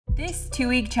This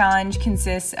 2-week challenge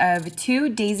consists of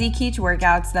 2 Daisy Keech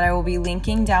workouts that I will be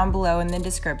linking down below in the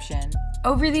description.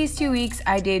 Over these 2 weeks,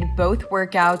 I did both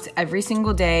workouts every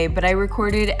single day, but I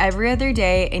recorded every other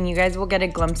day, and you guys will get a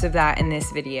glimpse of that in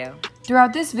this video.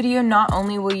 Throughout this video, not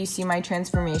only will you see my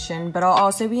transformation, but I'll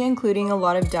also be including a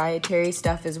lot of dietary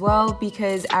stuff as well,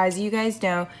 because as you guys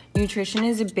know, nutrition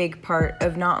is a big part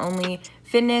of not only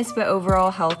fitness, but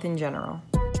overall health in general.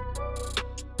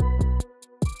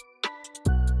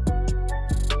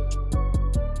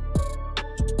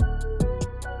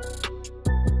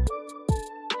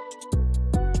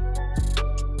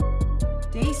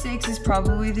 Day 6 is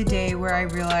probably the day where I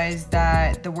realized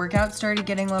that the workout started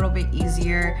getting a little bit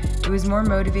easier. It was more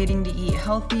motivating to eat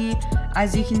healthy.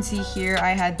 As you can see here,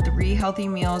 I had 3 healthy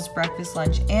meals, breakfast,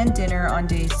 lunch, and dinner on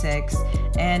day 6.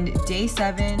 And day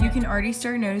 7, you can already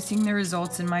start noticing the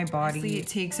results in my body. Honestly, it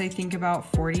takes, I think, about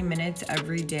 40 minutes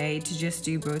every day to just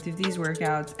do both of these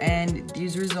workouts. And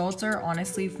these results are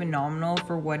honestly phenomenal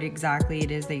for what exactly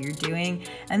it is that you're doing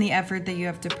and the effort that you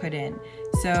have to put in.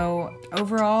 So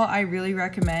overall, I really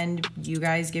recommend you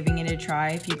guys giving it a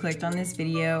try if you clicked on this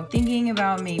video, thinking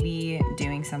about maybe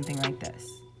doing something like this.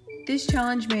 This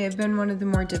challenge may have been one of the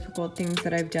more difficult things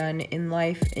that I've done in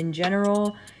life in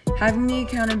general. Having the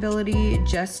accountability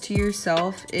just to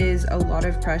yourself is a lot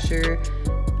of pressure.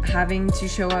 Having to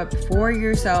show up for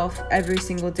yourself every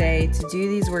single day to do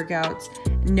these workouts,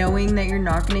 knowing that you're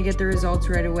not going to get the results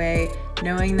right away,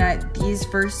 knowing that these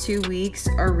first 2 weeks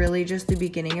are really just the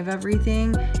beginning of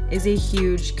everything is a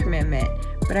huge commitment.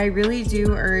 But I really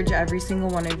do urge every single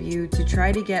one of you to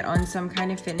try to get on some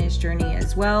kind of fitness journey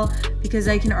as well, because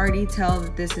I can already tell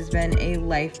that this has been a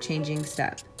life-changing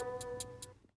step.